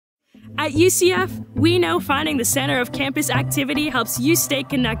At UCF, we know finding the center of campus activity helps you stay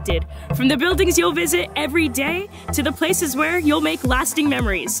connected. From the buildings you'll visit every day to the places where you'll make lasting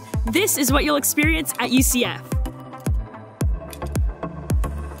memories. This is what you'll experience at UCF.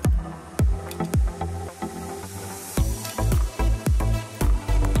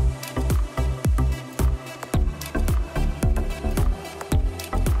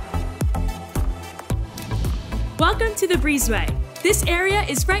 Welcome to the Breezeway. This area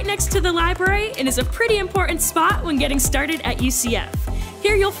is right next to the library and is a pretty important spot when getting started at UCF.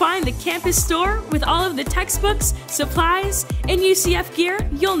 Here you'll find the campus store with all of the textbooks, supplies, and UCF gear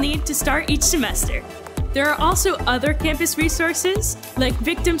you'll need to start each semester. There are also other campus resources like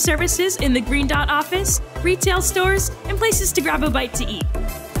victim services in the Green Dot office, retail stores, and places to grab a bite to eat.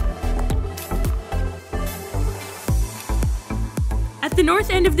 At the north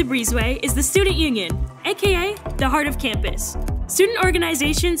end of the Breezeway is the Student Union, aka the heart of campus. Student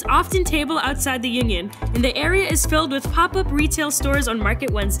organizations often table outside the Union, and the area is filled with pop-up retail stores on Market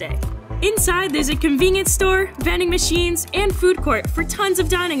Wednesday. Inside, there's a convenience store, vending machines, and food court for tons of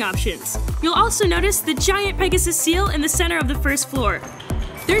dining options. You'll also notice the giant Pegasus seal in the center of the first floor.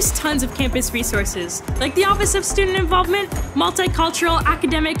 There's tons of campus resources, like the Office of Student Involvement, multicultural,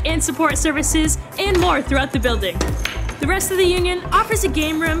 academic, and support services, and more throughout the building. The rest of the Union offers a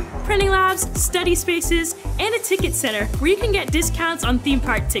game room, printing labs, study spaces, and a ticket center where you can get discounts on theme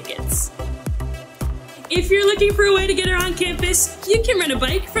park tickets. If you're looking for a way to get around campus, you can rent a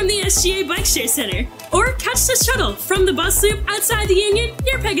bike from the SGA Bike Share Center, or catch the shuttle from the bus loop outside the Union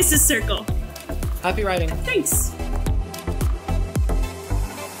near Pegasus Circle. Happy riding. Thanks.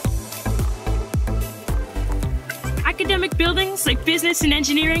 Academic buildings like business and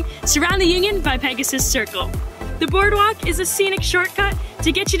engineering surround the Union by Pegasus Circle. The boardwalk is a scenic shortcut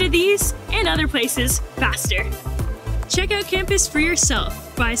to get you to these and other places faster. Check out campus for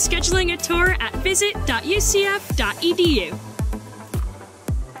yourself by scheduling a tour at visit.ucf.edu.